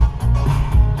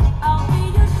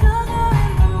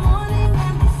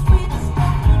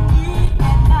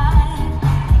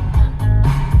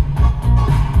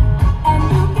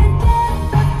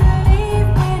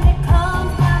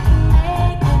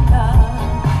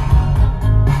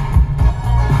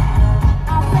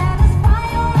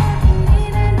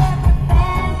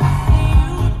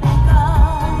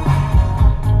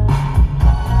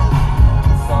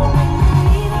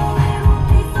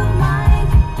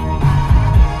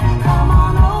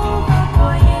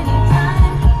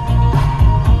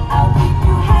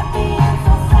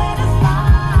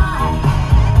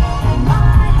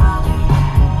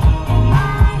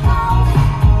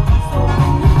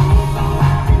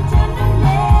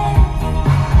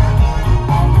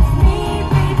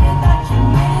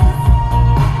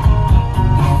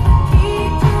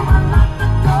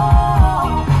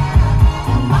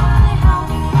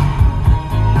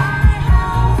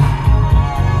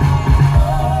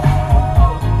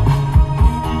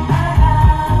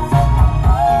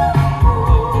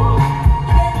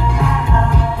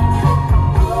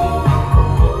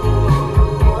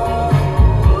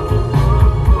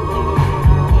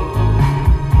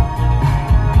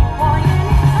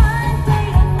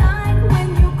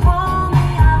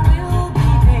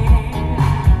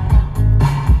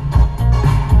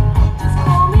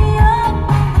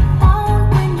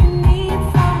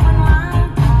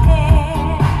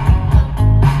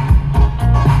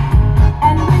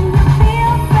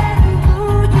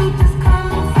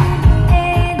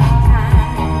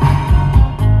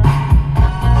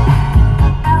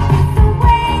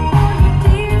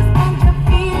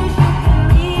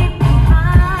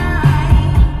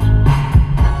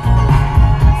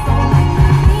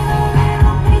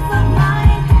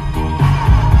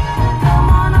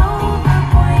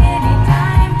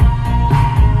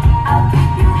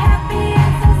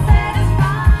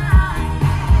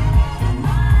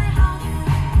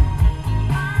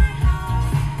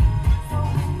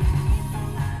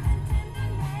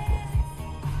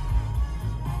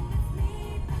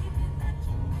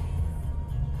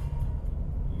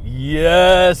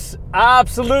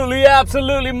Absolutely,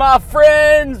 absolutely, my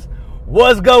friends.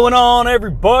 What's going on,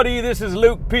 everybody? This is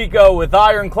Luke Pico with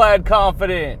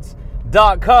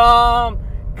IroncladConfidence.com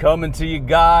coming to you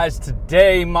guys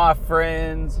today, my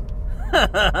friends,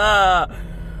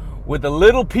 with a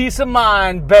little peace of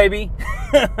mind, baby.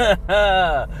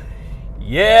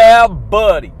 Yeah,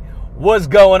 buddy. What's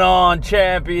going on,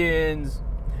 champions?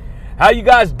 How you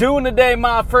guys doing today,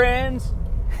 my friends?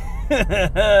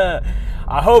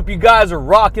 I hope you guys are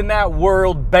rocking that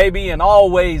world, baby, and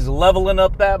always leveling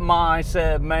up that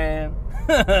mindset, man.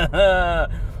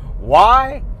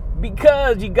 Why?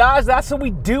 Because, you guys, that's what we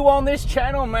do on this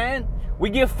channel, man. We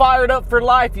get fired up for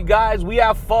life, you guys. We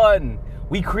have fun.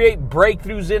 We create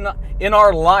breakthroughs in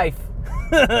our life.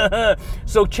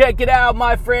 So check it out,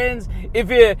 my friends.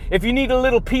 If you need a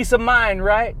little peace of mind,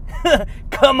 right?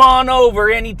 Come on over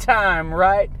anytime,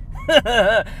 right?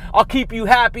 I'll keep you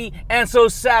happy and so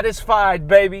satisfied,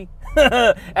 baby,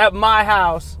 at my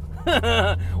house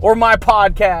or my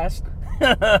podcast.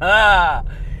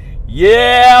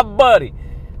 Yeah, buddy.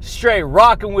 Straight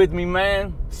rocking with me,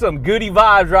 man. Some goody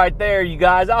vibes right there, you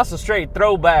guys. Also straight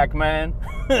throwback, man.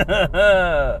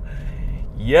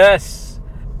 Yes,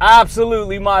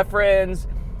 absolutely, my friends.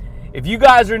 If you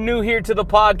guys are new here to the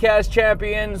podcast,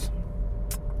 champions,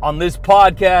 on this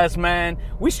podcast, man,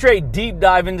 we straight deep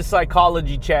dive into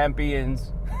psychology,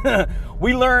 champions.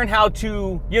 We learn how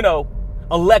to,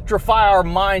 electrify our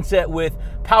mindset with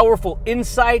powerful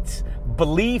insights,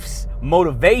 beliefs,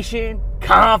 motivation,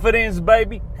 confidence,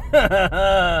 baby.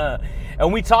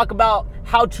 And we talk about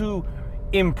how to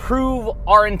improve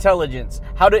our intelligence,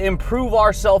 how to improve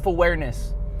our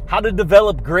self-awareness, how to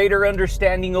develop greater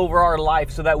understanding over our life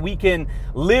so that we can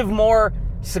live more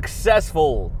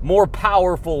successful, more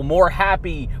powerful, more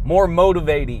happy, more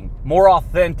motivating, more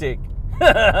authentic.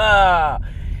 Yeah,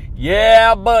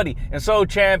 buddy. And so,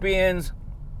 champions,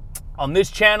 on this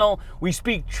channel, we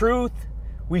speak truth.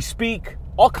 We speak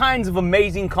all kinds of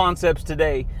amazing concepts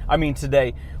today.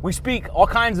 We speak all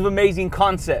kinds of amazing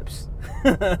concepts.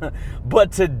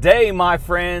 But today, my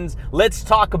friends, let's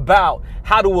talk about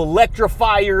how to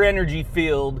electrify your energy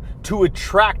field to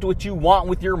attract what you want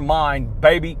with your mind,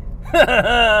 baby.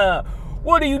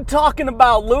 What are you talking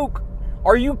about, Luke?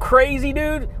 Are you crazy,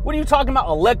 dude? What are you talking about?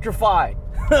 Electrify.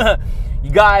 You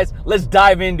guys, let's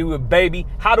dive into it, baby.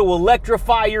 How to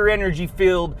electrify your energy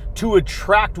field to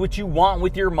attract what you want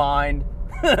with your mind.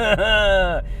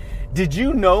 Did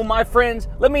you know, my friends?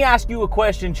 Let me ask you a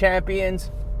question, champions.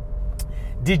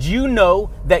 Did you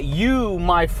know that you,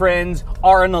 my friends,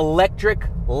 are an electric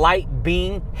light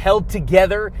being held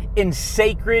together in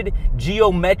sacred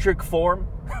geometric form?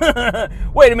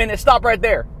 Wait a minute, stop right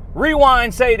there.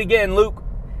 Rewind, say it again, Luke.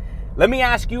 Let me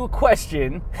ask you a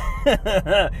question.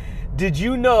 Did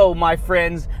you know, my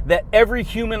friends, that every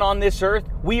human on this earth,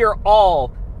 we are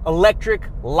all electric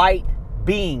light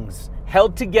beings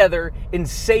held together in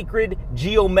sacred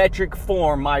geometric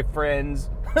form, my friends?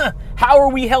 How are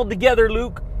we held together,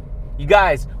 Luke? You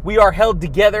guys, we are held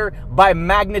together by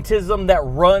magnetism that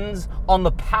runs on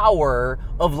the power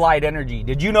of light energy.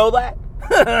 Did you know that?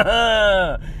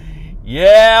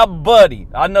 Yeah, buddy.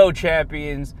 I know,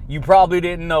 champions. You probably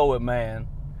didn't know it, man.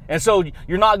 And so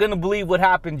you're not going to believe what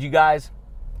happens, you guys.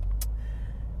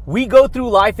 We go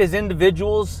through life as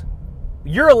individuals.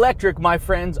 You're electric, my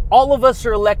friends. All of us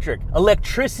are electric.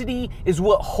 Electricity is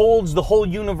what holds the whole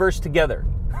universe together.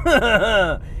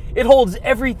 It holds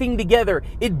everything together.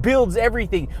 It builds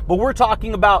everything. But we're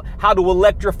talking about how to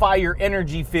electrify your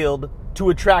energy field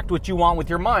to attract what you want with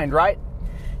your mind, right?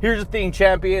 Here's the thing,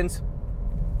 champions.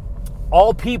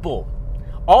 All people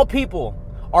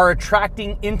are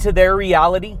attracting into their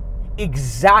reality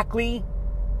exactly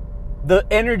the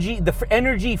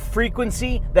energy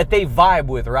frequency that they vibe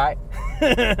with, right?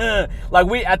 Like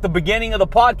we, at the beginning of the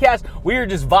podcast, we were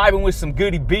just vibing with some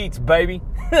goody beats, baby.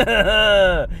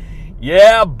 Yeah,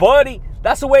 buddy.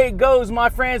 That's the way it goes, my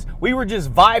friends. We were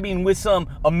just vibing with some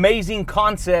amazing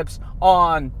concepts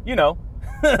on,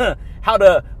 how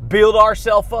to build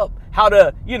ourselves up, how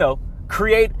to,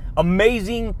 create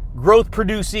amazing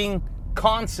growth-producing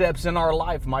concepts in our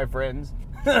life, my friends.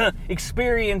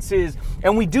 Experiences.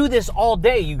 And we do this all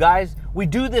day, you guys. We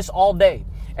do this all day.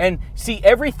 And see,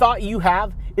 every thought you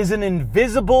have is an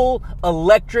invisible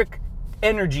electric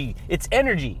energy. It's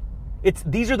energy.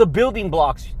 These are the building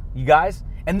blocks, you guys.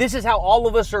 And this is how all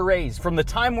of us are raised. From the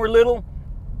time we're little,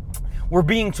 we're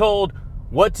being told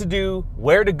what to do,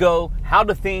 where to go, how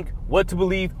to think, what to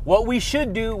believe, what we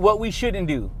should do, what we shouldn't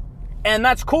do. And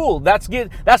that's cool. That's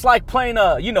good. That's like playing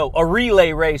a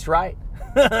relay race, right?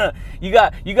 You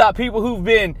got people who've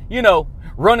been,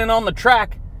 running on the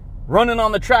track running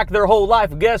on the track their whole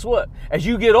life. Guess what? As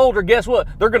you get older, guess what?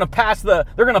 They're gonna pass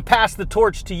the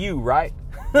torch to you, right?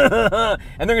 And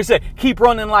they're gonna say, keep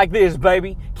running like this,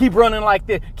 baby. Keep running like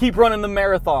this. Keep running the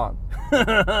marathon.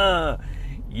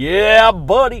 Yeah,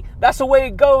 buddy. That's the way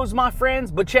it goes, my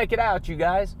friends. But check it out, you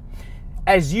guys.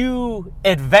 As you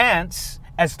advance,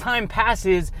 as time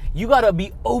passes, you gotta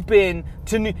be open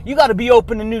to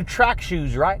new track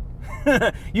shoes, right?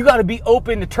 You gotta be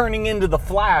open to turning into the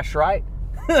Flash, right?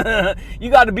 You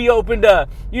gotta be open to,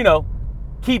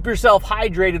 keep yourself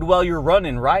hydrated while you're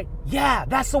running, right? Yeah,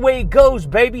 that's the way it goes,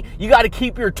 baby. You gotta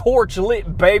keep your torch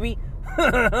lit, baby.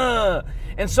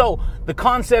 And so the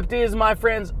concept is, my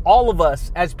friends, all of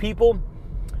us as people,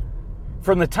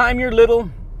 from the time you're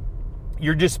little,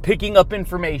 you're just picking up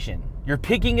information. You're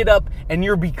picking it up and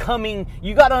you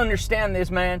got to understand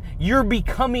this, man. You're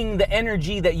becoming the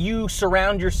energy that you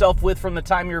surround yourself with from the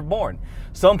time you're born.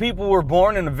 Some people were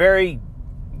born in a very,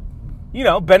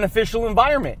 beneficial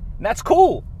environment. And that's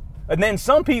cool. And then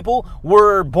some people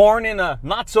were born in a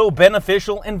not so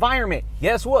beneficial environment.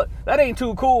 Guess what? That ain't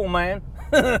too cool, man.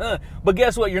 But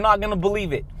guess what? You're not going to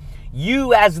believe it.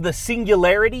 You, as the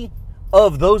singularity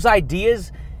of those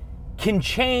ideas, can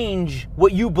change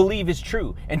what you believe is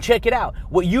true. And check it out.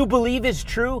 What you believe is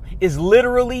true is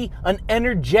literally an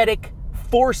energetic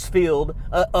force field,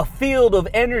 a field of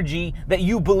energy that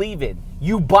you believe in,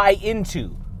 you buy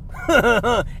into.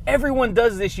 Everyone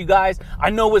does this, you guys. I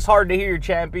know it's hard to hear,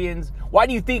 champions. Why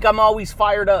do you think I'm always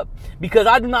fired up? Because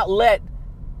I do not let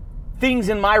things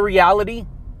in my reality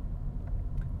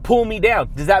pull me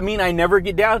down. Does that mean I never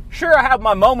get down? Sure, I have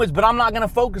my moments, but I'm not going to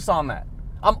focus on that.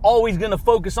 I'm always going to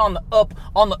focus on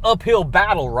the uphill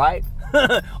battle, right?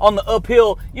 On the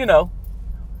uphill,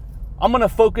 I'm going to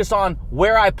focus on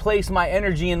where I place my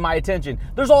energy and my attention.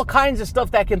 There's all kinds of stuff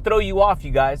that can throw you off,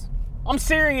 you guys. I'm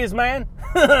serious, man.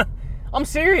 I'm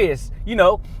serious.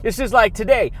 It's just like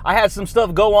today. I had some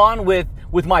stuff go on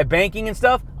with my banking and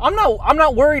stuff. I'm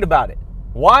not worried about it.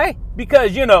 Why?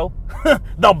 Because,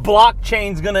 the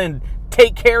blockchain's going to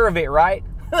take care of it, right?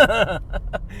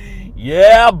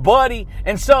 Yeah, buddy.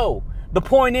 And so the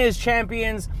point is,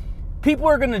 champions, people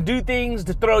are going to do things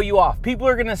to throw you off. People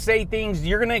are going to say things.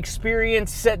 You're going to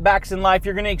experience setbacks in life.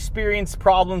 You're going to experience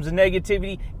problems and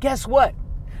negativity. Guess what?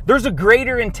 There's a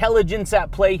greater intelligence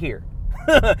at play here.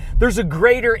 There's a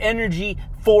greater energy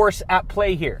force at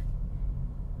play here.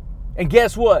 And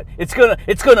guess what? It's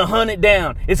gonna hunt it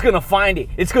down. It's gonna find it.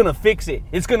 It's gonna fix it.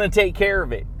 It's gonna take care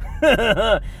of it.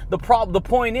 The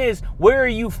point is, where are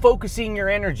you focusing your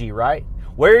energy, right?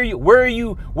 Where are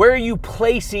you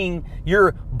placing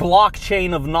your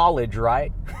blockchain of knowledge,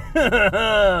 right?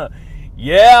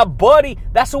 Yeah, buddy.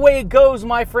 That's the way it goes,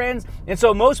 my friends. And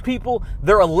so most people,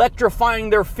 they're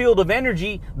electrifying their field of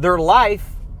energy, their life,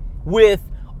 with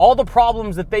all the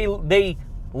problems that they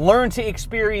learn to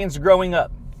experience growing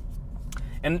up.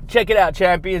 And check it out,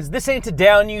 champions. This ain't to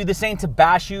down you. This ain't to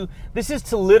bash you. This is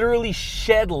to literally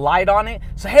shed light on it.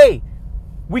 So, hey,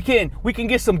 we can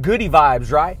get some goody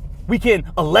vibes, right? We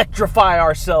can electrify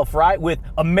ourselves, right? With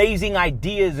amazing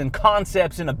ideas and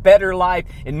concepts and a better life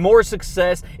and more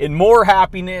success and more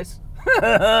happiness.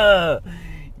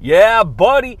 Yeah,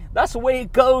 buddy. That's the way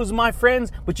it goes, my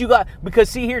friends. But because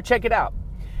see here, check it out.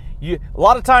 A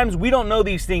lot of times we don't know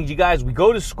these things, you guys. We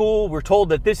go to school, we're told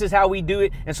that this is how we do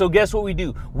it, and so guess what we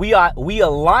do? We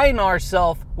align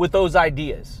ourselves with those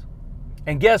ideas.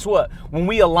 And guess what? When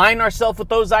we align ourselves with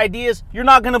those ideas, you're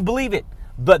not going to believe it,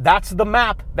 but that's the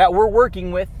map that we're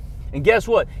working with. And guess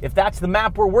what? If that's the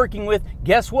map we're working with,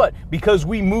 guess what? Because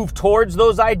we move towards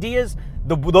those ideas,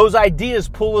 those ideas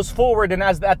pull us forward, and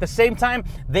at the same time,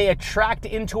 they attract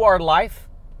into our life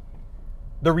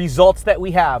the results that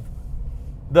we have.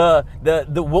 The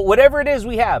whatever it is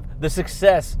we have, the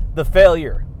success, the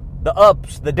failure, the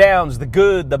ups, the downs, the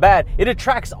good, the bad, it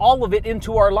attracts all of it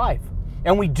into our life.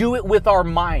 And we do it with our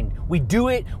mind. We do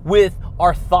it with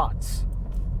our thoughts.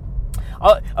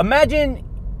 Imagine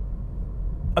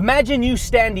you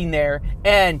standing there,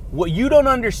 and what you don't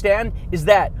understand is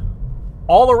that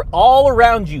all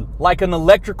around you, like an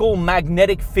electrical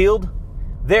magnetic field,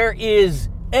 there is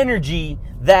energy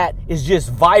that is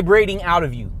just vibrating out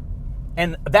of you.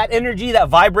 And that energy that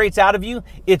vibrates out of you,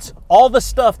 it's all the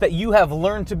stuff that you have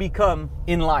learned to become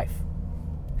in life.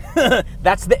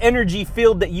 That's the energy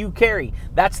field that you carry.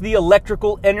 That's the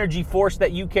electrical energy force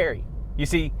that you carry. You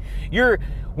see,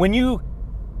 when you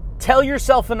tell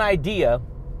yourself an idea,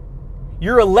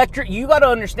 you got to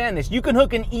understand this. You can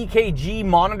hook an EKG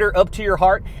monitor up to your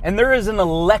heart, and there is an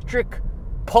electric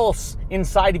pulse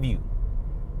inside of you.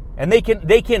 And they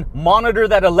can monitor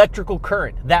that electrical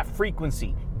current, that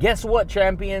frequency. Guess what,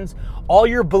 champions? All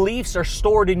your beliefs are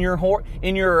stored in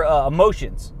your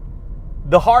emotions.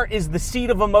 The heart is the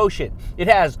seat of emotion. It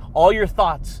has all your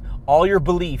thoughts, all your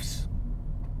beliefs,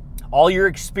 all your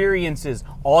experiences,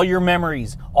 all your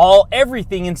memories,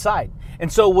 everything inside.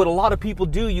 And so what a lot of people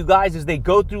do, you guys, is they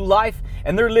go through life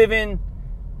and they're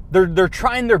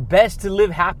trying their best to live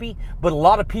happy, but a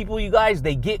lot of people, you guys,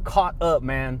 they get caught up,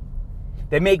 man.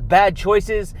 They make bad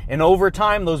choices, and over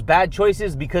time, those bad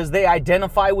choices, because they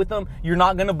identify with them, you're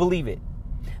not going to believe it.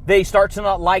 They start to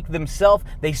not like themselves.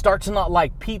 They start to not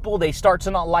like people. They start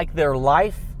to not like their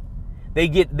life. They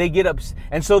get upset,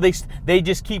 and so they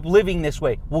just keep living this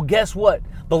way. Well, guess what?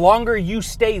 The longer you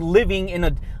stay living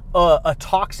in a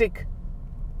toxic,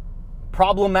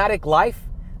 problematic life,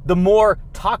 the more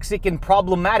toxic and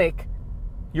problematic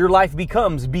your life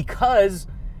becomes, because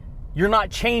you're not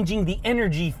changing the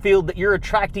energy field that you're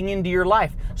attracting into your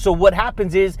life. So what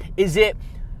happens is it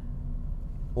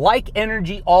like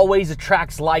energy always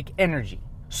attracts like energy.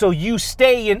 So you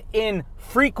stay in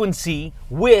frequency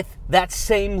with that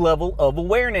same level of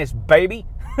awareness, baby.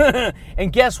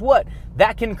 And guess what?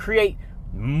 That can create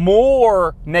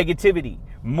more negativity,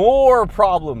 more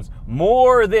problems,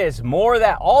 more this, more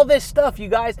that, all this stuff, you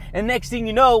guys. And next thing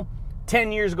you know,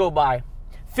 10 years go by,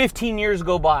 15 years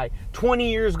go by, 20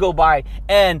 years go by,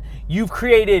 and you've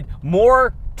created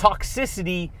more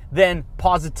toxicity than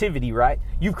positivity, right?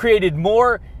 You've created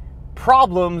more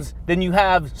problems than you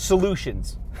have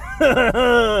solutions.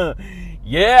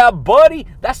 Yeah, buddy,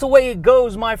 that's the way it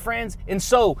goes, my friends. And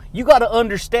so you got to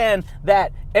understand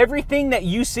that everything that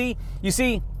you see,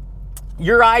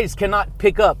 your eyes cannot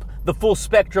pick up the full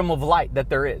spectrum of light that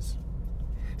there is.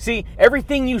 See,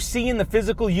 everything you see in the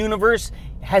physical universe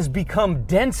has become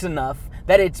dense enough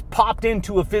that it's popped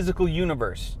into a physical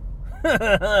universe.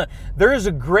 There is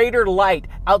a greater light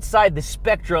outside the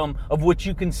spectrum of what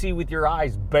you can see with your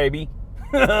eyes, baby.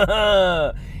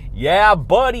 Yeah,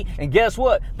 buddy. And guess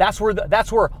what? That's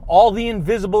where all the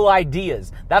invisible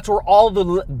ideas, that's where all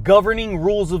the governing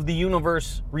rules of the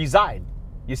universe reside.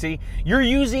 You see, you're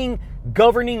using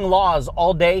governing laws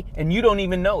all day and you don't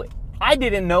even know it. I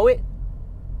didn't know it.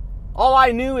 All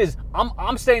I knew is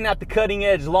I'm staying at the cutting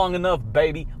edge long enough,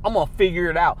 baby. I'm going to figure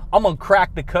it out. I'm going to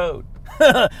crack the code.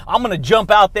 I'm going to jump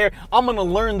out there. I'm going to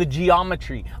learn the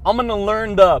geometry. I'm going to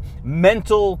learn the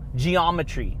mental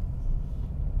geometry.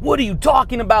 What are you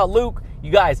talking about, Luke?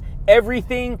 You guys,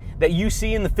 everything that you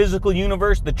see in the physical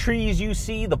universe, the trees you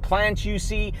see, the plants you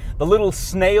see, the little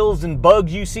snails and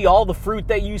bugs you see, all the fruit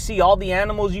that you see, all the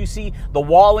animals you see, the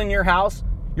wall in your house,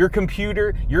 your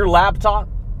computer, your laptop,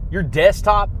 your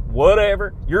desktop,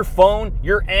 whatever, your phone,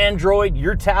 your Android,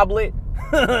 your tablet.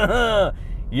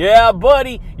 Yeah,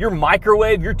 buddy, your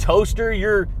microwave, your toaster,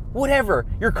 your whatever,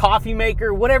 your coffee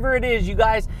maker, whatever it is, you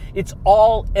guys, it's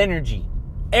all energy.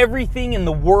 Everything in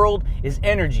the world is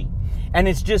energy. And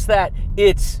it's just that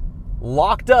it's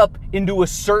locked up into a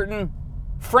certain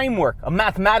framework, a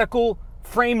mathematical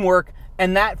framework,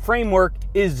 and that framework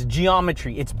is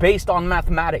geometry. It's based on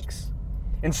mathematics.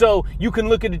 And so you can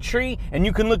look at a tree and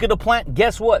you can look at a plant.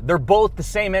 Guess what? They're both the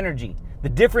same energy. The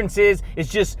difference is,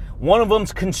 it's just one of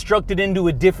them's constructed into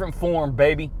a different form,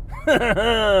 baby.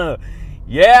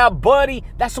 Yeah, buddy.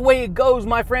 That's the way it goes,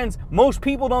 my friends. Most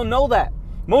people don't know that.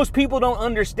 Most people don't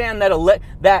understand that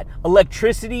that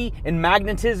electricity and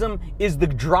magnetism is the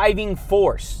driving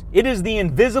force. It is the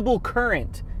invisible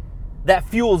current that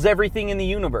fuels everything in the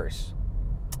universe.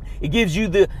 It gives you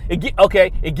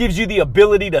it gives you the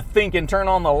ability to think and turn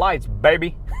on the lights,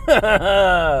 baby.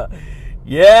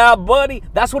 Yeah, buddy.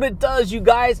 That's what it does, you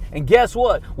guys. And guess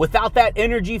what? Without that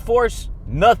energy force,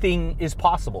 nothing is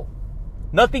possible.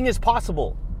 Nothing is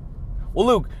possible. Well,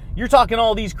 Luke, you're talking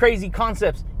all these crazy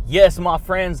concepts. Yes, my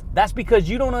friends, that's because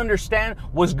you don't understand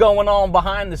what's going on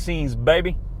behind the scenes,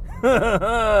 baby.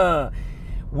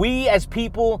 We as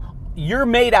people, you're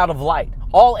made out of light.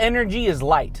 All energy is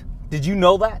light. Did you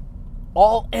know that?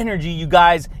 All energy, you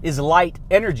guys, is light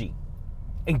energy.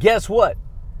 And guess what?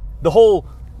 The whole,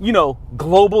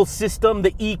 global system,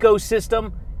 the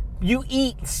ecosystem, you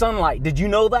eat sunlight. Did you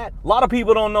know that? A lot of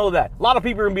people don't know that. A lot of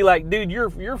people are going to be like, dude, you're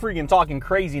freaking talking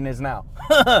craziness now.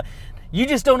 You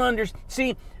just don't understand.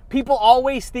 See, people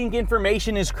always think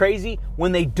information is crazy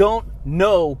when they don't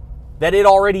know that it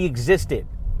already existed.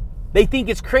 They think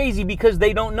it's crazy because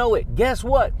they don't know it. Guess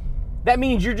what? That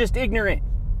means you're just ignorant.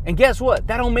 And guess what?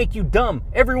 That don't make you dumb.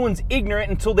 Everyone's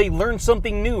ignorant until they learn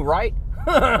something new, right?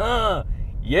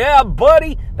 Yeah,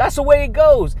 buddy. That's the way it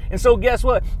goes. And so guess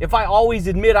what? If I always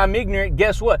admit I'm ignorant,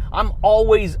 guess what? I'm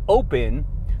always open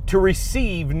to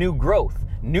receive new growth,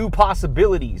 new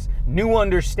possibilities, new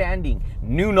understanding,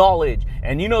 new knowledge.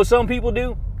 And some people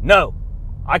do? No.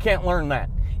 I can't learn that.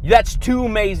 That's too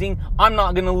amazing. I'm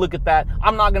not going to look at that.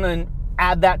 I'm not going to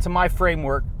add that to my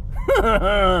framework.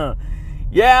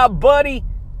 Yeah, buddy.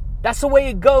 That's the way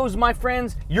it goes, my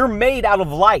friends. You're made out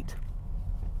of light.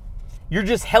 You're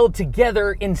just held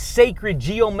together in sacred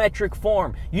geometric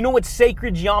form. You know what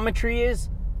sacred geometry is?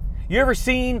 You ever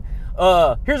seen,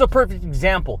 here's a perfect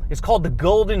example. It's called the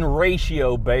golden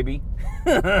ratio, baby.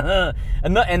 And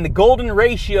the golden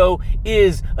ratio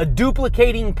is a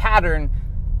duplicating pattern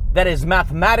that is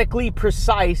mathematically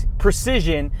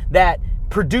precision that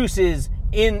produces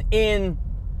in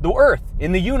the earth,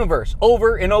 in the universe,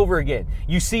 over and over again.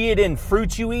 You see it in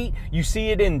fruits you eat. You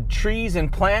see it in trees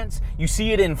and plants. You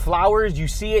see it in flowers. You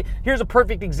see it. Here's a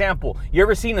perfect example. You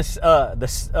ever seen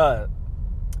the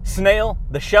snail,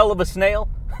 the shell of a snail?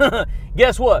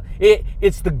 Guess what?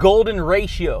 It's the golden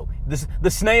ratio.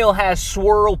 The snail has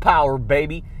swirl power,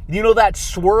 baby. You know that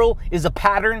swirl is a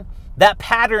pattern? That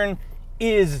pattern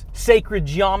is sacred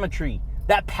geometry.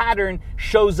 That pattern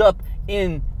shows up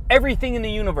in everything in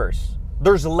the universe.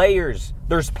 There's layers.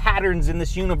 There's patterns in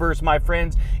this universe, my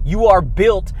friends. You are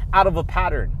built out of a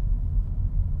pattern.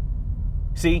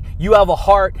 See, you have a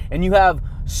heart and you have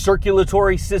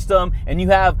circulatory system and you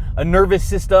have a nervous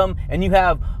system and you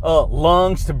have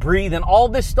lungs to breathe, and all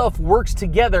this stuff works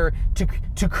together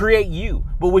to create you.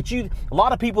 But a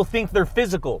lot of people think they're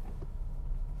physical.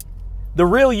 The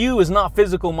real you is not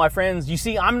physical, my friends. You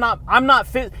see, I'm not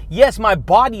yes, my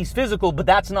body's physical, but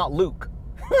that's not Luke.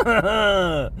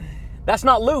 That's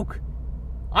not Luke.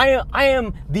 I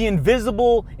am the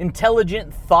invisible,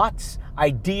 intelligent thoughts,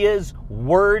 ideas,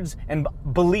 words, and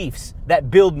beliefs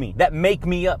that build me, that make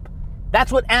me up.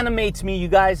 That's what animates me, you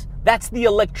guys. That's the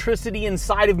electricity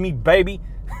inside of me, baby.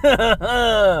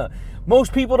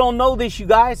 Most people don't know this, you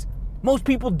guys. Most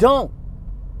people don't.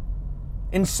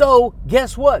 And so,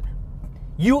 guess what?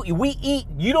 We eat,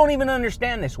 you don't even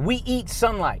understand this. We eat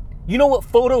sunlight. You know what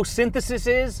photosynthesis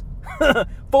is?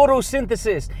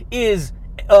 Photosynthesis is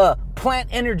plant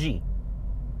energy.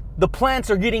 The plants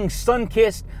are getting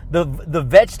sun-kissed. The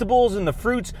vegetables and the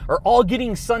fruits are all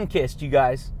getting sun-kissed, you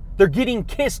guys. They're getting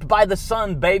kissed by the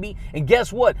sun, baby. And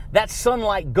guess what? That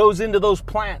sunlight goes into those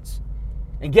plants.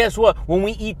 And guess what? When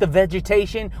we eat the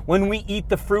vegetation, when we eat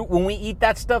the fruit, when we eat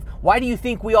that stuff, why do you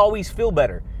think we always feel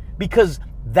better? Because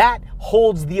that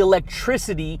holds the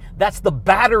electricity. That's the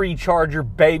battery charger,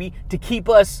 baby, to keep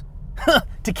us,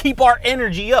 to keep our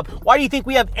energy up. Why do you think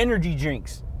we have energy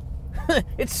drinks?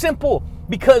 It's simple.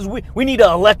 Because we need to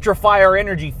electrify our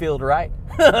energy field, right?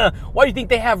 Why do you think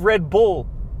they have Red Bull?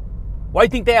 Why do you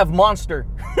think they have Monster?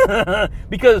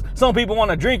 Because some people want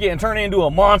to drink it and turn it into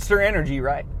a Monster Energy,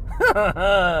 right?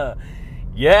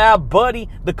 Yeah, buddy.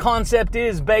 The concept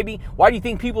is, baby, why do you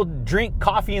think people drink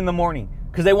coffee in the morning?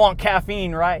 Because they want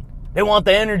caffeine, right? They want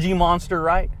the energy monster,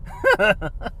 right?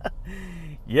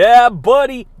 Yeah,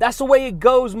 buddy. That's the way it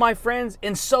goes, my friends.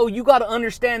 And so you got to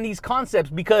understand these concepts,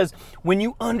 because when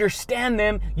you understand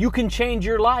them, you can change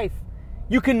your life.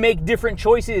 You can make different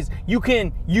choices. You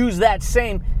can use that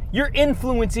same. You're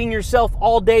influencing yourself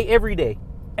all day, every day.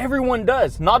 Everyone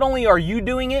does. Not only are you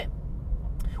doing it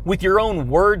with your own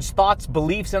words, thoughts,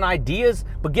 beliefs, and ideas,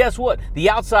 but guess what? The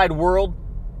outside world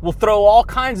will throw all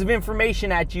kinds of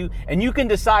information at you, and you can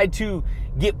decide to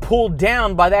get pulled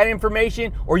down by that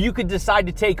information, or you could decide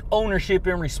to take ownership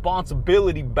and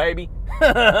responsibility, baby,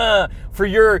 for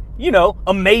your,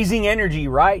 amazing energy,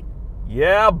 right?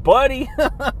 Yeah, buddy.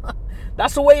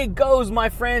 That's the way it goes, my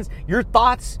friends. Your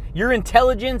thoughts, your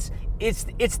intelligence, it's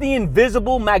the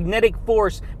invisible magnetic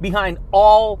force behind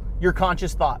all your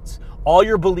conscious thoughts, all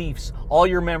your beliefs, all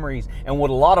your memories. And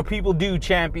what a lot of people do,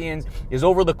 champions, is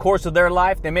over the course of their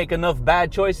life, they make enough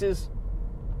bad choices.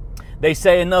 They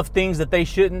say enough things that they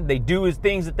shouldn't. They do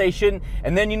things that they shouldn't.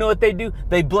 And then you know what they do?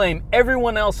 They blame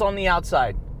everyone else on the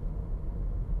outside.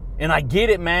 And I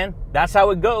get it, man. That's how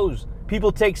it goes.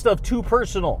 People take stuff too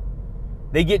personal.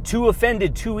 They get too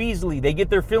offended too easily. They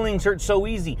get their feelings hurt so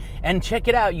easy. And check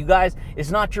it out, you guys. It's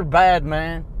not your bad,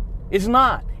 man. It's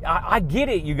not. I get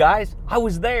it, you guys. I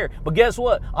was there. But guess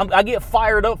what? I get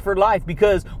fired up for life,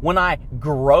 because when I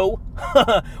grow,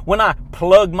 when I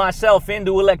plug myself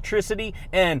into electricity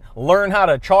and learn how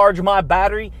to charge my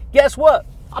battery, guess what?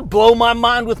 I blow my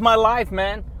mind with my life,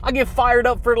 man. I get fired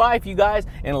up for life, you guys.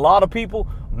 And a lot of people,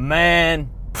 man,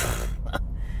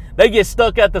 they get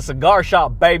stuck at the cigar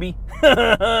shop, baby.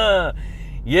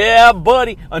 Yeah,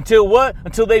 buddy. Until what?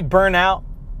 Until they burn out.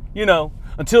 Until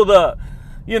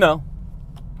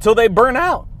they burn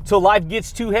out. Till life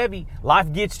gets too heavy.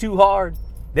 Life gets too hard.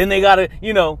 Then they gotta,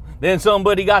 then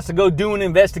somebody got to go do an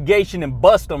investigation and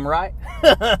bust them, right?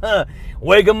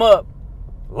 Wake them up.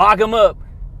 Lock them up.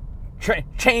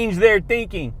 change their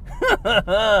thinking.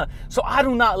 So I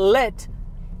do not let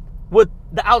what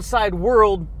the outside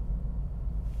world,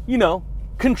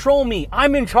 control me.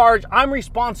 I'm in charge. I'm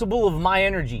responsible of my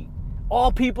energy.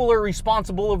 All people are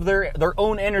responsible of their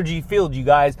own energy field, you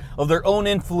guys, of their own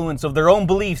influence, of their own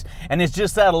beliefs. And it's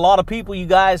just that a lot of people, you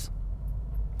guys,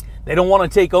 they don't want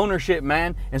to take ownership,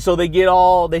 man. And so they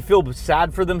feel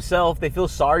sad for themselves. They feel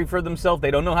sorry for themselves.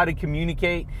 They don't know how to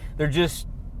communicate.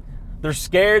 They're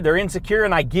scared. They're insecure.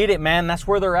 And I get it, man. That's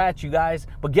where they're at, you guys.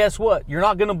 But guess what? You're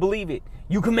not going to believe it.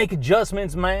 You can make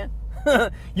adjustments, man.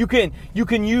 You can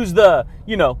use the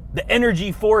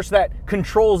energy force that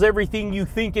controls everything you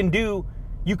think and do.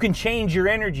 You can change your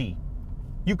energy.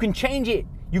 You can change it.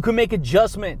 You can make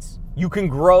adjustments. You can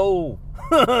grow.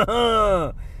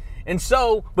 And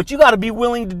so, but you got to be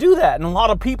willing to do that. And a lot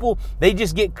of people, they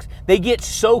get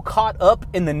so caught up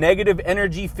in the negative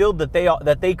energy field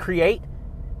that they create.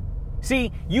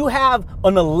 See, you have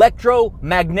an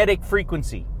electromagnetic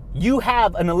frequency. You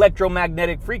have an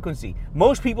electromagnetic frequency.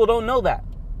 Most people don't know that.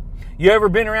 You ever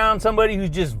been around somebody who's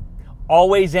just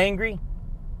always angry?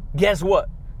 Guess what?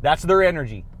 That's their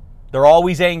energy. They're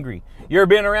always angry. You ever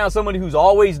been around somebody who's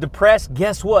always depressed?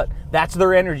 Guess what? That's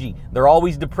their energy. They're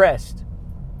always depressed.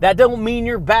 That don't mean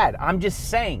you're bad. I'm just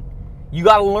saying. You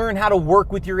got to learn how to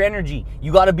work with your energy.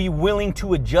 You got to be willing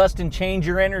to adjust and change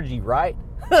your energy, right?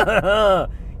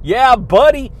 Yeah,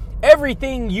 buddy.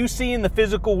 Everything you see in the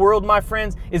physical world, my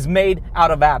friends, is made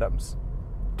out of atoms.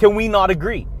 Can we not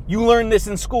agree? You learned this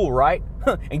in school, right?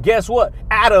 And guess what?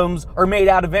 Atoms are made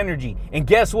out of energy. And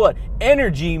guess what?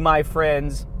 Energy, my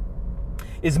friends,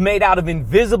 is made out of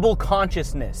invisible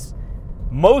consciousness.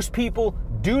 Most people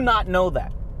do not know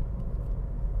that.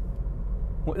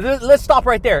 Let's stop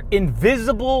right there.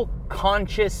 Invisible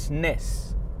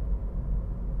consciousness.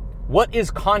 What is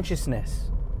consciousness?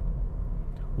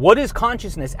 What is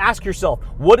consciousness? Ask yourself,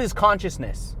 what is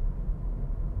consciousness?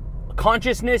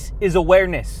 Consciousness is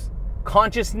awareness.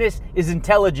 Consciousness is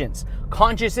intelligence.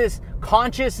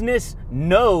 Consciousness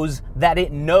knows that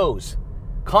it knows.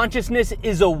 Consciousness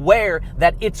is aware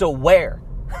that it's aware.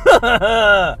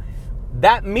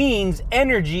 That means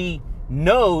energy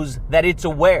knows that it's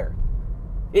aware.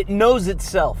 It knows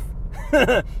itself.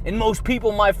 And most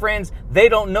people, my friends, they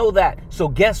don't know that. So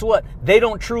guess what? They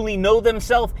don't truly know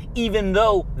themselves, even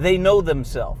though they know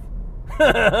themselves.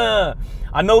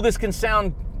 I know this can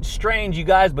sound strange, you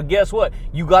guys, but guess what?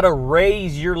 You got to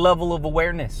raise your level of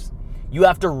awareness. You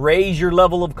have to raise your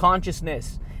level of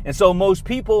consciousness. And so most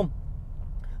people,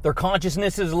 their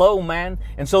consciousness is low, man.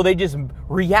 And so they just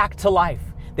react to life.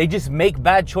 They just make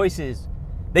bad choices.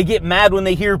 They get mad when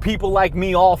they hear people like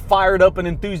me all fired up and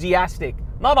enthusiastic.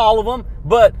 Not all of them,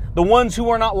 but the ones who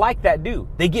are not like that do.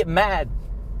 They get mad.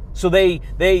 So they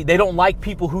don't like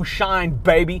people who shine,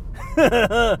 baby.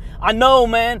 I know,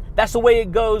 man. That's the way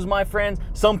it goes, my friends.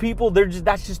 Some people,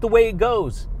 that's just the way it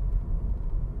goes.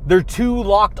 They're too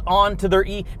locked on to their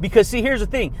because see, here's the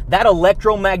thing. That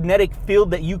electromagnetic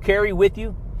field that you carry with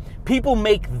you, people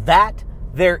make that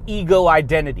their ego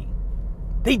identity.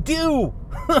 They do.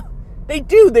 They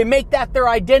do. They make that their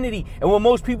identity. And what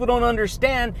most people don't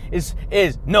understand is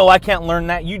no, I can't learn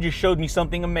that. You just showed me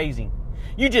something amazing.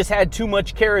 You just had too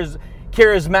much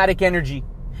charismatic energy.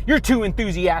 You're too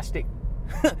enthusiastic.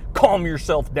 Calm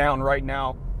yourself down right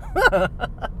now.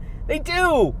 They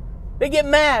do. They get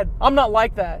mad. I'm not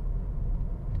like that.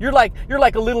 You're like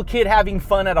a little kid having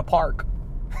fun at a park.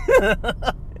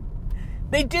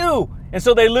 They do. And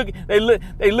so they look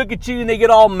at you and they get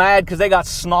all mad because they got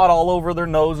snot all over their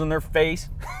nose and their face.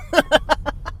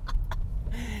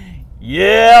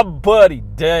 Yeah, buddy.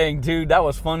 Dang, dude, that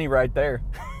was funny right there.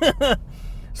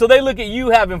 So they look at you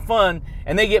having fun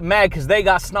and they get mad because they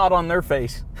got snot on their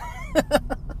face.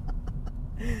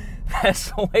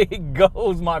 That's the way it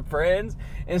goes, my friends.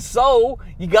 And so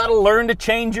you got to learn to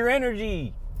change your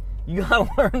energy. You got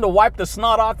to learn to wipe the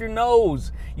snot off your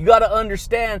nose. You got to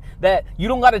understand that you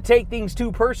don't got to take things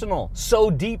too personal, so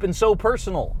deep and so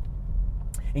personal.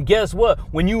 And guess what?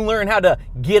 When you learn how to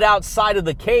get outside of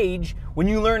the cage, when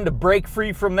you learn to break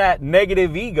free from that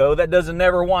negative ego that doesn't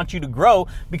ever want you to grow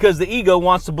because the ego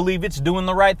wants to believe it's doing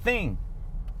the right thing.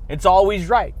 It's always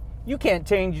right. You can't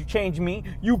change me.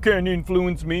 You can't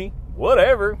influence me.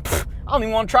 Whatever. I don't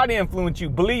even want to try to influence you.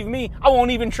 Believe me, I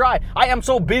won't even try. I am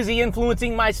so busy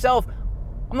influencing myself.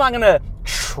 I'm not going to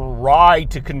try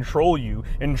to control you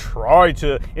and try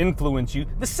to influence you.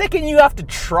 The second you have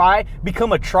to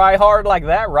become a try-hard like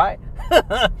that, right?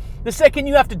 The second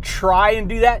you have to try and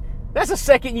do that, that's the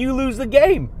second you lose the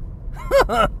game.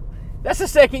 That's the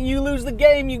second you lose the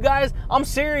game, you guys. I'm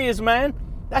serious, man.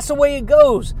 That's the way it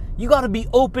goes. You got to be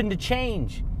open to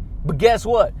change. But guess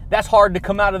what? That's hard to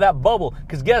come out of that bubble.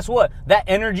 Because guess what? That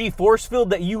energy force field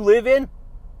that you live in,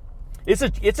 it's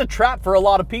a trap for a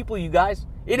lot of people, you guys.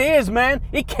 It is, man.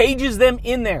 It cages them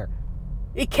in there.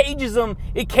 It cages them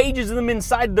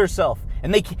inside their self.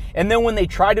 And then when they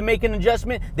try to make an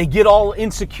adjustment, they get all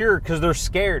insecure because they're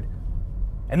scared.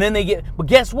 And then but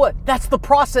guess what? That's the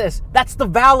process. That's the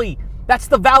valley. That's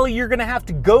the valley you're going to have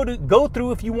to go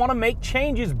through if you want to make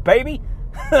changes, baby.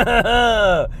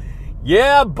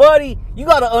 Yeah, buddy. You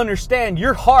got to understand,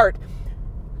 your heart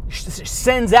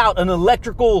sends out an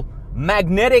electrical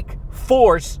magnetic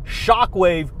force,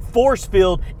 shockwave, force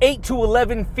field, 8 to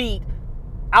 11 feet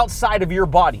outside of your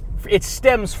body. It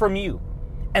stems from you.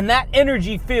 And that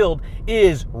energy field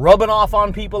is rubbing off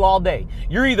on people all day.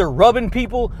 You're either rubbing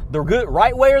people the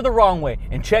right way or the wrong way.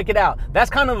 And check it out. That's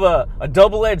kind of a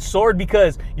double-edged sword,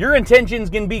 because your intentions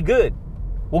can be good.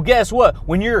 Well, guess what?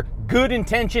 When your good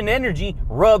intention energy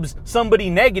rubs somebody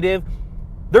negative,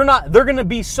 they're going to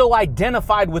be so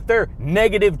identified with their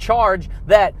negative charge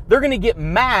that they're going to get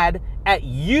mad at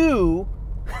you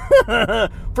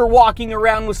for walking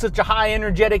around with such a high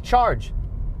energetic charge.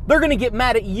 They're going to get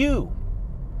mad at you.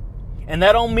 And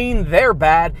that don't mean they're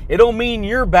bad. It don't mean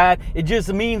you're bad. It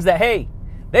just means that, hey,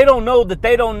 they don't know that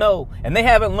they don't know. And they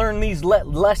haven't learned these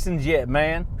lessons yet,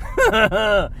 man.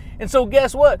 And so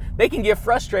guess what? They can get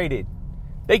frustrated.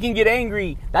 They can get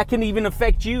angry. That can even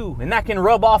affect you. And that can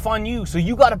rub off on you. So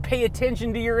you got to pay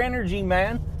attention to your energy,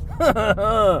 man.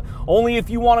 Only if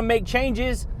you want to make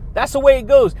changes. That's the way it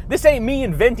goes. This ain't me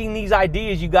inventing these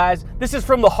ideas, you guys. This is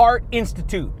from the Heart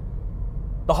Institute.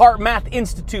 The Heart Math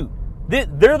Institute.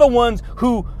 They're the ones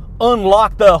who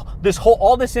unlock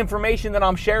all this information that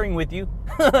I'm sharing with you.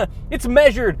 It's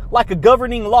measured like a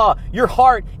governing law. Your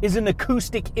heart is an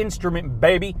acoustic instrument,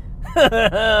 baby.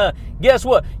 Guess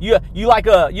what? You like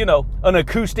an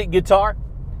acoustic guitar?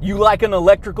 You like an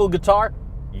electrical guitar?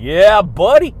 Yeah,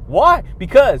 buddy. Why?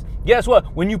 Because guess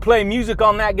what? When you play music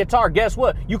on that guitar, guess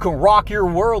what? You can rock your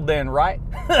world then, right?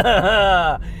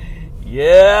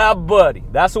 Yeah, buddy.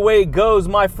 That's the way it goes,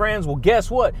 my friends. Well,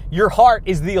 guess what? Your heart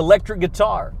is the electric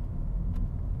guitar.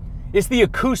 It's the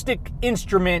acoustic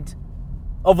instrument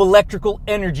of electrical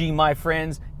energy, my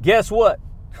friends. Guess what?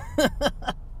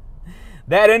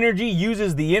 That energy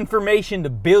uses the information to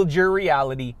build your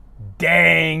reality.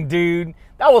 Dang, dude.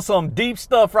 That was some deep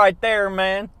stuff right there,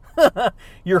 man.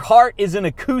 Your heart is an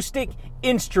acoustic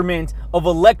instrument of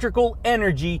electrical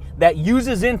energy that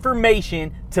uses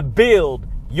information to build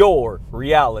your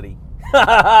reality.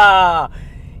 Yeah,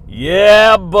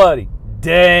 buddy.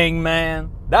 Dang, man.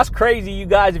 That's crazy, you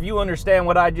guys, if you understand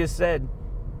what I just said.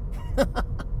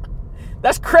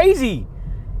 That's crazy.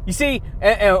 You see,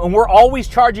 and we're always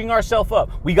charging ourselves up.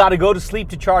 We got to go to sleep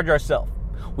to charge ourselves.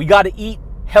 We got to eat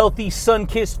healthy,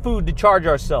 sun-kissed food to charge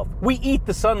ourselves. We eat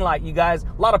the sunlight, you guys.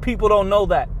 A lot of people don't know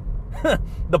that.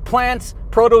 The plants,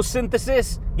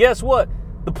 photosynthesis, guess what?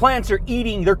 The plants are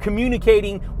eating, they're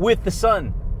communicating with the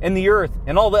sun and the earth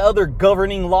and all the other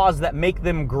governing laws that make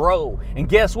them grow. And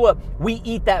guess what? We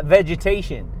eat that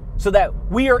vegetation so that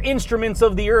we are instruments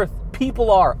of the earth.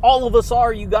 People are. All of us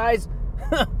are, you guys.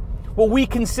 What we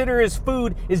consider as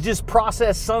food is just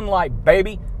processed sunlight,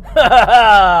 baby.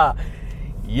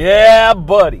 Yeah,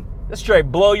 buddy. That's straight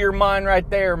blow your mind right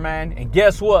there, man. And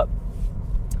guess what?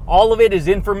 All of it is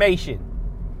information.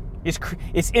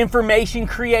 It's information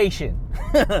creation.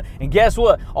 And guess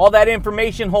what? All that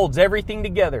information holds everything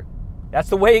together. That's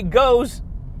the way it goes.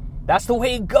 That's the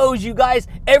way it goes, you guys.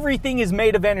 Everything is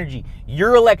made of energy.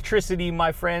 Your electricity,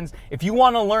 my friends. If you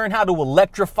want to learn how to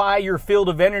electrify your field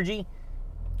of energy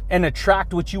and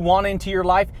attract what you want into your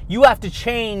life, you have to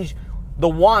change the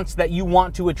wants that you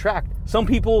want to attract. Some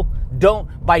people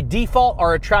don't, by default,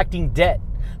 are attracting debt.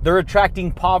 They're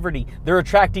attracting poverty. They're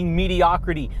attracting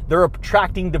mediocrity. They're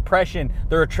attracting depression.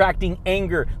 They're attracting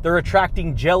anger. They're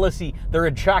attracting jealousy. They're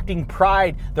attracting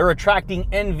pride. They're attracting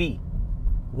envy.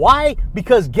 Why?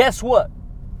 Because guess what?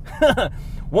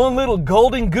 One little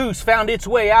golden goose found its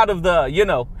way out of the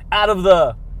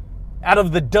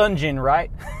dungeon,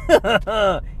 right?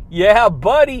 Yeah,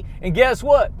 buddy. And guess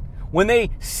what? When they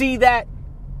see that,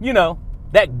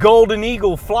 that golden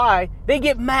eagle fly, they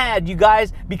get mad, you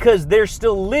guys, because they're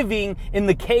still living in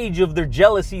the cage of their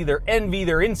jealousy, their envy,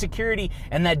 their insecurity,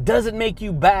 and that doesn't make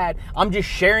you bad. I'm just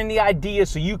sharing the idea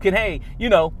so you can, you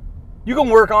can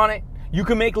work on it. You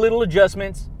can make little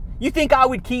adjustments. You think I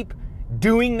would keep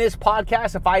doing this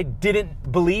podcast if I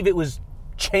didn't believe it was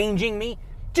changing me?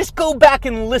 Just go back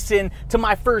and listen to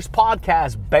my first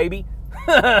podcast, baby.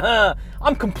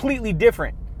 I'm completely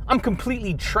different. I'm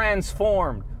completely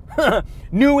transformed.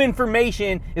 New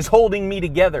information is holding me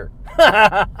together.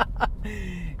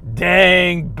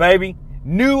 Dang, baby.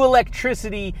 New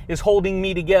electricity is holding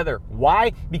me together.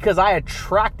 Why? Because I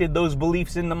attracted those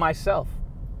beliefs into myself.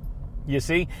 You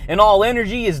see? And all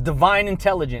energy is divine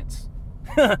intelligence.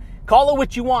 Call it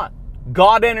what you want.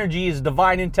 God energy is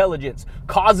divine intelligence.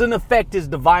 Cause and effect is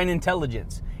divine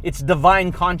intelligence. It's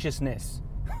divine consciousness.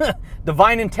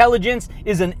 Divine intelligence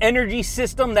is an energy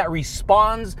system that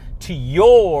responds to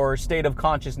your state of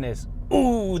consciousness.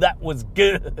 Ooh, that was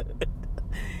good.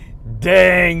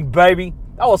 Dang, baby.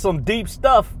 That was some deep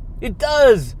stuff. It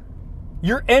does.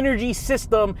 Your energy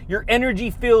system, your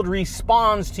energy field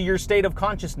responds to your state of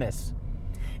consciousness.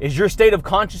 Is your state of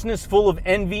consciousness full of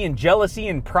envy and jealousy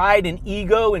and pride and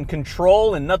ego and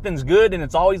control and nothing's good and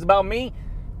it's always about me?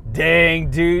 Dang,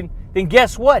 dude. Then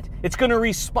guess what? It's going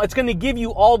to give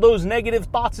you all those negative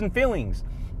thoughts and feelings.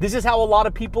 This is how a lot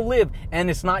of people live, and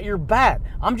it's not your bad.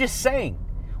 I'm just saying.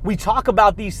 We talk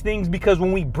about these things because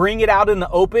when we bring it out in the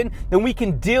open, then we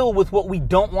can deal with what we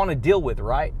don't want to deal with,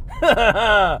 right?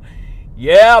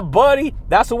 Yeah, buddy.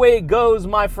 That's the way it goes,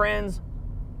 my friends.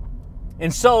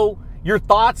 And so your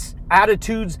thoughts,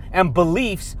 attitudes, and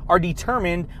beliefs are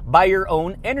determined by your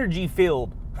own energy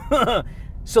field.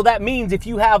 So that means if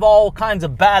you have all kinds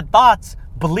of bad thoughts,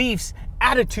 beliefs,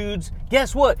 attitudes,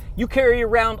 guess what? You carry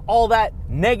around all that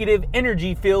negative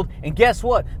energy field, and guess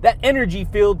what? That energy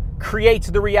field creates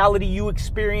the reality you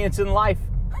experience in life.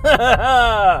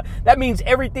 That means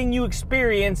everything you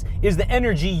experience is the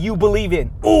energy you believe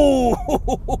in. Ooh!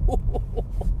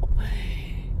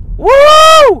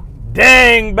 Woo!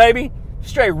 Dang, baby.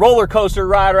 Straight roller coaster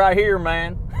ride right here,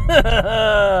 man.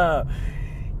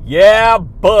 Yeah,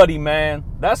 buddy, man.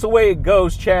 That's the way it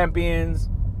goes, champions.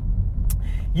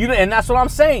 And that's what I'm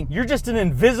saying. You're just an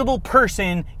invisible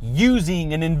person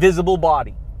using an invisible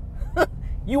body.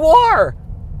 You are.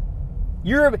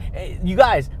 You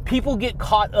guys, people get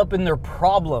caught up in their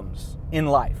problems in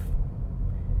life.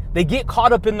 They get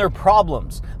caught up in their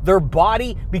problems. Their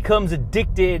body becomes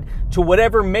addicted to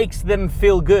whatever makes them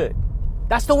feel good.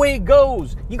 That's the way it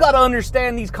goes. You got to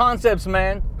understand these concepts,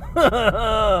 man.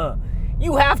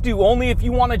 You have to, only if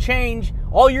you want to change.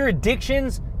 All your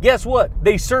addictions, guess what?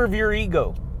 They serve your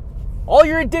ego. All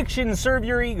your addictions serve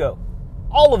your ego.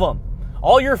 All of them.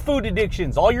 All your food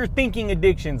addictions, all your thinking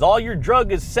addictions, all your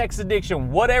drug and sex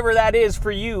addiction, whatever that is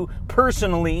for you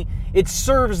personally, it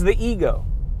serves the ego.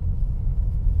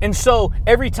 And so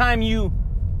every time you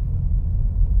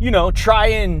try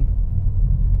and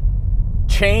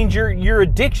change your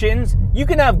addictions, you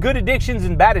can have good addictions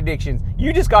and bad addictions.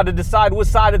 You just got to decide what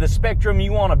side of the spectrum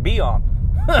you want to be on.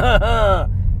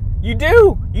 You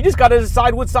do. You just got to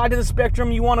decide what side of the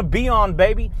spectrum you want to be on,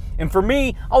 baby. And for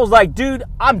me, I was like, dude,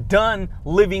 I'm done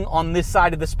living on this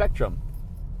side of the spectrum.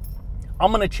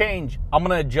 I'm going to change. I'm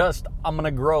going to adjust. I'm going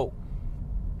to grow.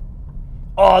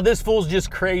 Oh, this fool's just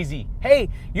crazy. Hey,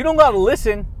 you don't got to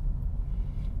listen.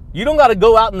 You don't got to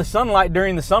go out in the sunlight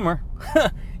during the summer.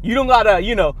 You don't got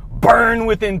to, burn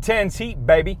with intense heat,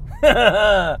 baby.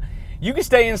 You can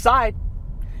stay inside.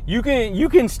 You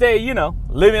can stay,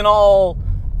 living all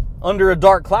under a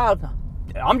dark cloud.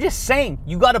 I'm just saying,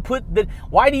 you got to put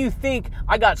why do you think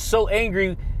I got so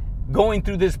angry going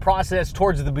through this process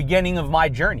towards the beginning of my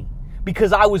journey?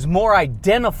 Because I was more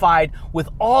identified with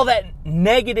all that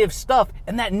negative stuff,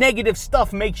 and that negative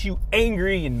stuff makes you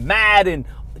angry and mad and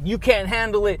you can't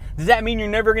handle it. Does that mean you're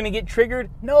never going to get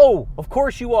triggered? No, of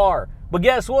course you are. But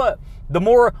guess what? The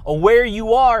more aware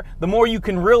you are, the more you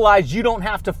can realize you don't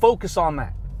have to focus on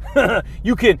that.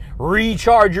 You can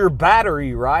recharge your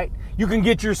battery, right? You can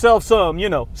get yourself some,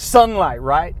 sunlight,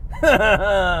 right?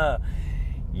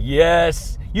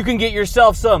 Yes. You can get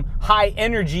yourself some high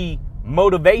energy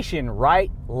motivation, right?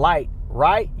 Light,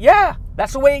 right? Yeah,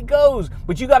 that's the way it goes.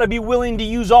 But you got to be willing to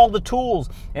use all the tools.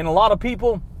 And a lot of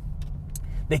people,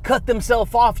 they cut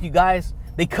themselves off, you guys.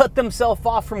 They cut themselves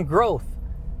off from growth.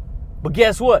 But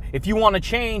guess what? If you want to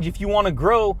change, if you want to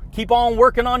grow, keep on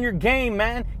working on your game,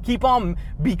 man. Keep on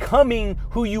becoming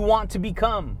who you want to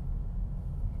become.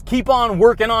 Keep on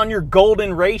working on your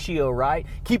golden ratio, right?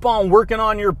 Keep on working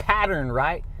on your pattern,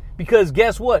 right? Because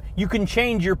guess what? You can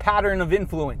change your pattern of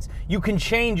influence. You can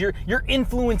change you're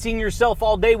influencing yourself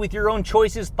all day with your own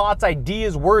choices, thoughts,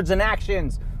 ideas, words, and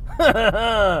actions.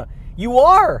 You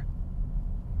are.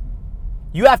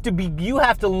 You have to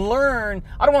learn.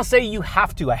 I don't want to say you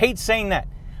have to. I hate saying that.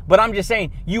 But I'm just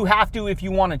saying you have to if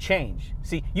you want to change.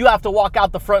 See, you have to walk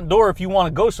out the front door if you want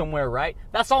to go somewhere, right?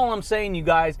 That's all I'm saying, you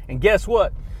guys. And guess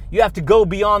what? You have to go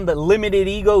beyond the limited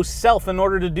ego self in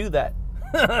order to do that.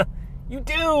 You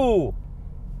do.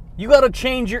 You got to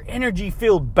change your energy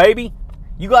field, baby.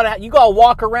 You got to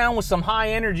walk around with some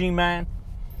high energy, man.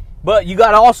 But you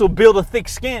got to also build a thick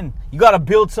skin. You got to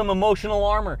build some emotional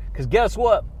armor. Because guess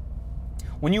what?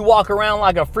 When you walk around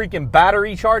like a freaking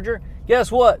battery charger,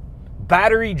 guess what?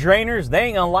 Battery drainers, they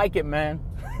ain't gonna like it, man.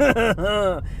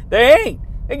 They ain't.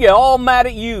 They get all mad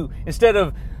at you instead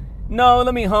of, no,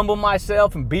 let me humble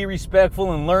myself and be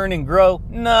respectful and learn and grow.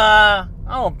 Nah,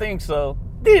 I don't think so.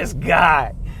 This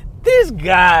guy,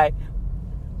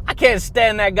 I can't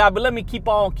stand that guy, but let me keep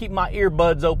my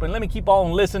earbuds open. Let me keep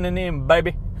on listening in,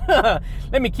 baby.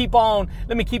 Let me keep on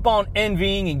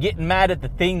envying and getting mad at the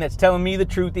thing that's telling me the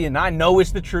truth, and I know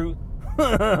it's the truth.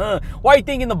 Why you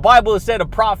think in the Bible it said a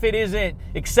prophet isn't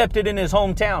accepted in his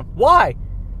hometown? Why?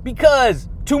 Because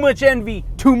too much envy,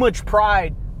 too much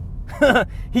pride.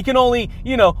 He can only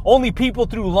people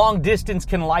through long distance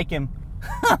can like him.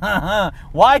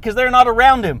 Why? Because they're not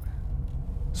around him.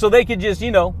 So they could just,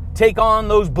 take on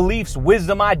those beliefs,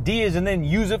 wisdom, ideas, and then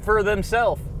use it for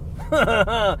themselves.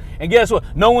 And guess what?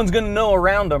 No one's going to know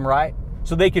around them, right?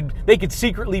 So they could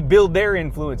secretly build their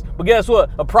influence. But guess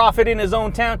what? A prophet in his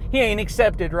own town, he ain't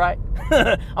accepted, right?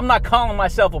 I'm not calling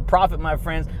myself a prophet, my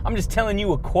friends. I'm just telling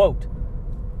you a quote.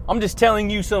 I'm just telling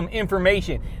you some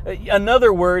information. In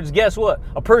other words, guess what?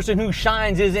 A person who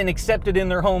shines isn't accepted in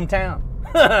their hometown.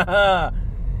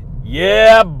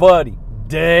 Yeah, buddy.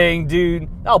 Dang, dude.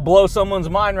 That'll blow someone's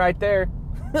mind right there.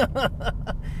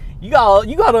 You got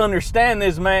to understand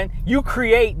this, man. You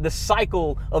create the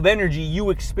cycle of energy you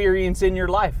experience in your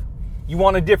life. You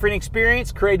want a different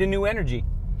experience? Create a new energy.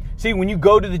 See, when you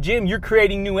go to the gym, you're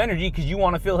creating new energy because you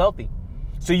want to feel healthy.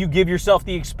 So you give yourself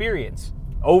the experience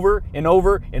over and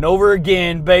over and over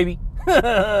again, baby.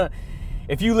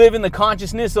 If you live in the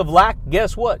consciousness of lack,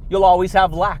 guess what? You'll always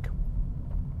have lack.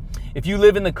 If you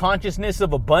live in the consciousness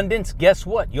of abundance, guess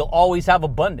what? You'll always have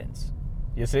abundance.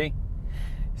 You see?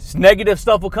 Negative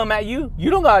stuff will come at you. You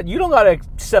don't got to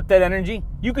accept that energy.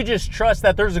 You could just trust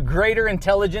that there's a greater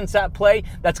intelligence at play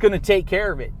that's going to take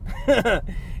care of it.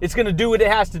 It's going to do what it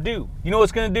has to do. You know what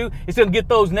it's going to do? It's going to get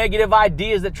those negative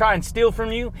ideas that try and steal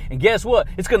from you. And guess what?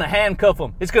 It's going to handcuff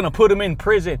them. It's going to put them in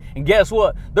prison. And guess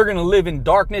what? They're going to live in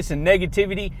darkness and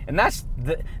negativity. And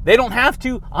they don't have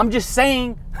to. I'm just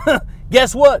saying.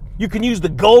 Guess what? You can use the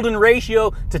golden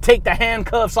ratio to take the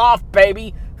handcuffs off,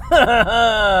 baby.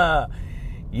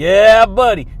 Yeah,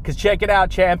 buddy. Because check it out,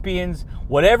 champions.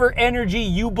 Whatever energy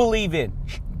you believe in.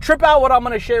 Trip out what I'm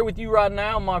going to share with you right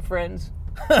now, my friends.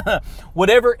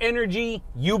 Whatever energy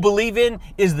you believe in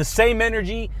is the same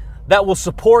energy that will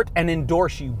support and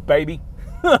endorse you, baby.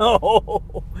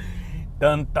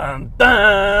 Dun, dun,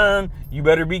 dun. You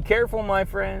better be careful, my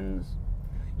friends.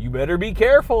 You better be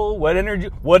careful. What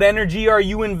energy are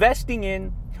you investing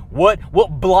in? What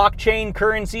blockchain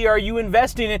currency are you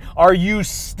investing in? Are you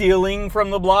stealing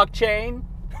from the blockchain?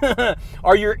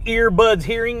 Are your earbuds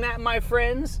hearing that, my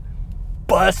friends?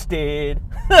 Busted.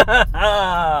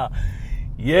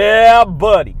 Yeah,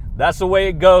 buddy. That's the way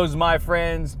it goes, my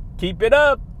friends. Keep it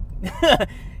up.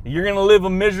 You're going to live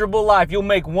a miserable life. You'll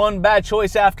make one bad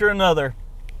choice after another.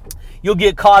 You'll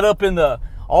get caught up in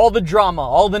all the drama,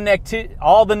 all the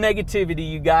negativity,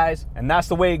 you guys. And that's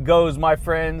the way it goes, my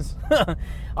friends.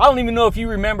 I don't even know if you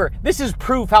remember. This is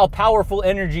proof how powerful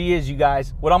energy is, you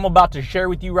guys. What I'm about to share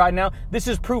with you right now, this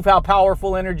is proof how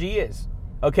powerful energy is.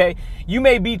 Okay? You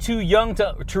may be too young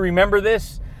to remember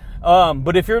this.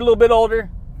 But if you're a little bit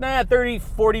older, 30,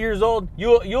 40 years old,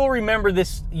 you'll remember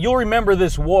this. You'll remember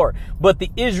this war. But the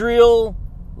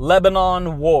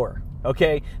Israel-Lebanon war.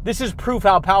 Okay? This is proof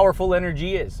how powerful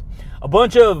energy is. A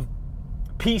bunch of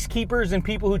peacekeepers and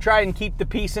people who try and keep the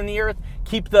peace in the earth,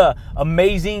 keep the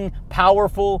amazing,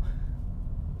 powerful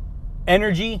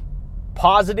energy,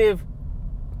 positive,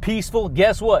 peaceful.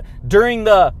 Guess what? During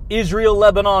the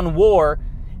Israel-Lebanon war,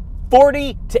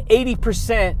 40 to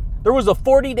 80%, there was a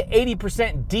 40 to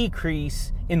 80%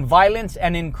 decrease in violence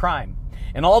and in crime.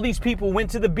 And all these people went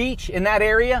to the beach in that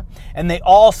area and they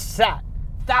all sat.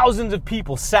 Thousands of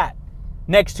people sat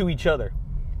next to each other.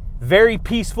 Very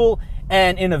peaceful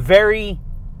and in a very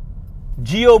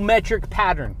geometric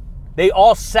pattern. They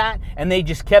all sat and they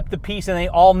just kept the peace and they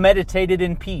all meditated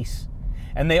in peace.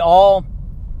 And they all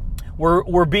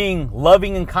were being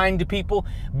loving and kind to people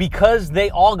because they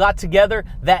all got together.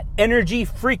 That energy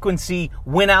frequency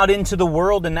went out into the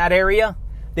world in that area.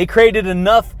 They created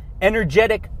enough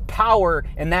energetic power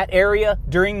in that area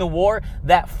during the war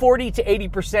that 40 to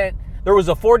 80%, there was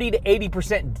a 40 to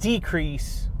 80%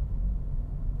 decrease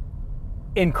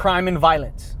in crime and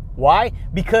violence. Why?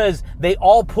 Because they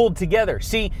all pulled together.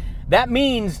 See, that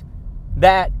means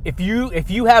that if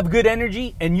you have good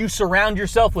energy and you surround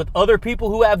yourself with other people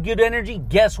who have good energy,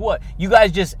 guess what? You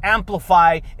guys just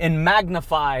amplify and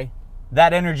magnify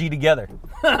that energy together.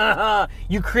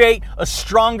 You create a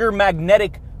stronger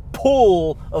magnetic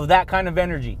pull of that kind of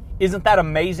energy. Isn't that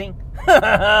amazing?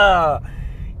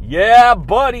 Yeah,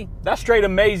 buddy. That's straight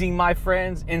amazing, my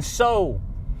friends. And so,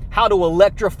 how to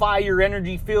electrify your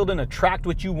energy field and attract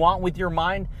what you want with your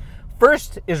mind?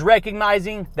 First is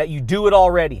recognizing that you do it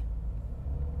already.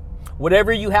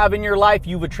 Whatever you have in your life,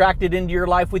 you've attracted into your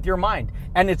life with your mind.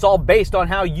 And it's all based on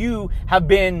how you have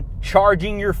been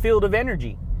charging your field of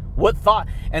energy. What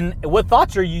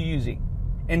thoughts are you using?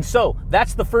 And so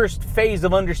that's the first phase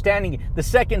of understanding it. The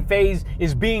second phase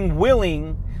is being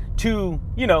willing to,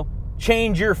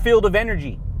 change your field of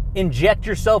energy. Inject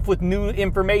yourself with new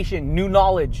information, new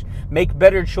knowledge, make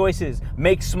better choices,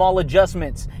 make small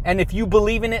adjustments. And if you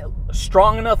believe in it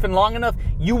strong enough and long enough,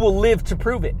 you will live to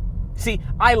prove it. See,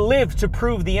 I live to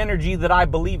prove the energy that I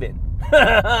believe in.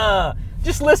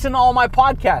 Just listen to all my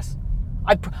podcasts.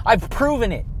 I've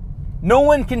proven it. No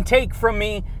one can take from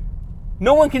me.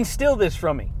 No one can steal this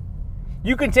from me.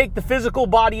 You can take the physical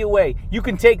body away. You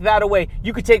can take that away.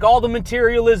 You can take all the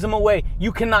materialism away.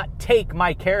 You cannot take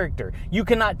my character. You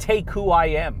cannot take who I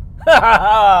am.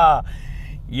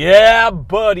 Yeah,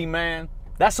 buddy, man.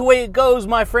 That's the way it goes,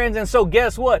 my friends. And so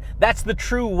guess what? That's the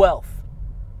true wealth.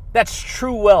 That's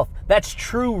true wealth. That's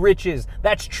true riches.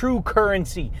 That's true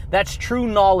currency. That's true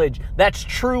knowledge. That's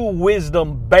true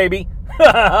wisdom, baby.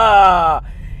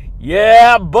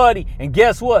 Yeah, buddy. And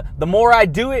guess what? The more I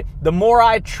do it, the more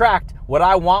I attract what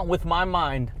I want with my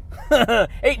mind.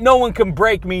 Ain't no one can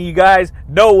break me, you guys.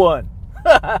 No one.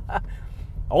 The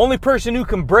only person who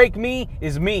can break me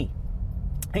is me.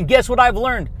 And guess what I've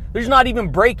learned? There's not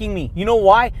even breaking me. You know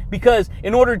why? Because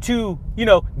in order to,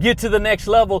 get to the next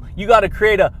level, you got to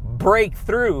create a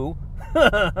breakthrough.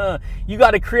 You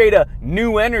got to create a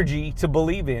new energy to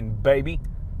believe in, baby.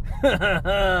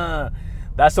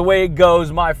 That's the way it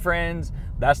goes, my friends.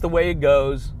 That's the way it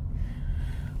goes.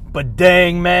 But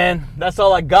dang, man, that's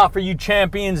all I got for you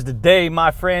champions today,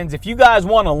 my friends. If you guys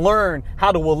want to learn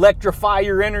how to electrify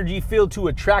your energy field to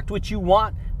attract what you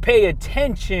want, pay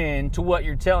attention to what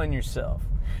you're telling yourself.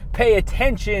 Pay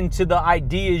attention to the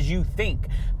ideas you think.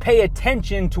 Pay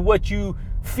attention to what you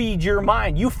feed your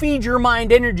mind. You feed your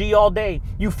mind energy all day.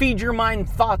 You feed your mind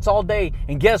thoughts all day.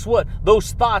 And guess what?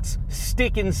 Those thoughts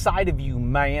stick inside of you,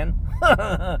 man.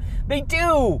 They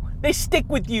do. They stick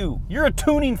with you. You're a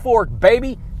tuning fork,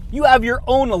 baby. You have your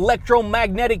own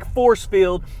electromagnetic force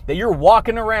field that you're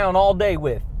walking around all day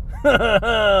with.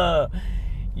 Yeah,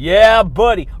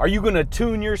 buddy. Are you going to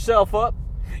tune yourself up?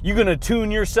 You going to tune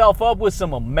yourself up with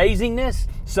some amazingness,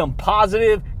 some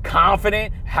positive,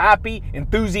 confident, happy,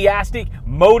 enthusiastic,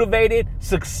 motivated,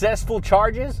 successful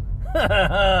charges?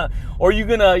 Or are you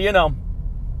going to,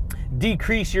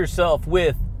 decrease yourself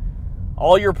with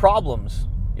all your problems,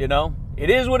 It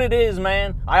is what it is,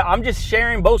 man. I'm just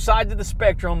sharing both sides of the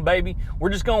spectrum, baby. We're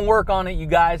just going to work on it, you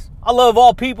guys. I love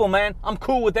all people, man. I'm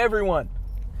cool with everyone.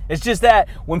 It's just that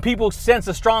when people sense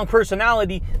a strong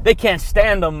personality, they can't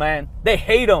stand them, man. They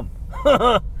hate them.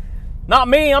 Not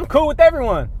me. I'm cool with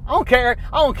everyone. I don't care.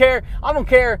 I don't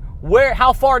care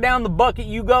how far down the bucket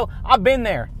you go. I've been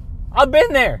there.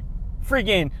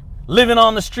 Freaking living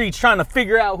on the streets, trying to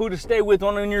figure out who to stay with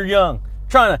when you're young.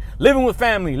 Trying to living with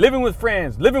family, living with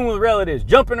friends, living with relatives,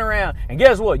 jumping around. And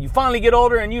guess what? You finally get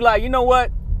older and you like, you know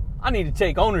what? I need to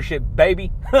take ownership,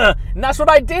 baby. And that's what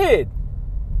I did.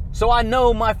 So I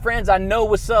know, my friends, I know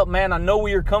what's up, man. I know where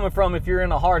you're coming from if you're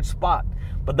in a hard spot.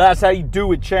 But that's how you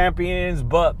do it, champions.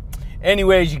 But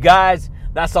anyways, you guys,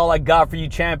 that's all I got for you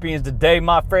champions today,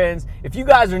 my friends. If you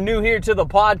guys are new here to the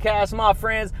podcast, my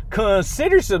friends,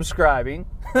 consider subscribing.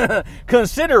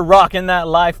 Consider rocking that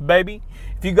life, baby.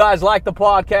 If you guys like the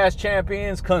podcast,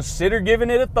 champions, consider giving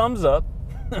it a thumbs up.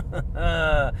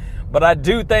 But I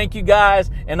do thank you guys,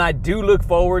 and I do look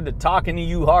forward to talking to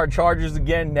you hard chargers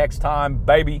again next time,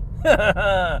 baby.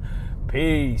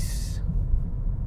 Peace.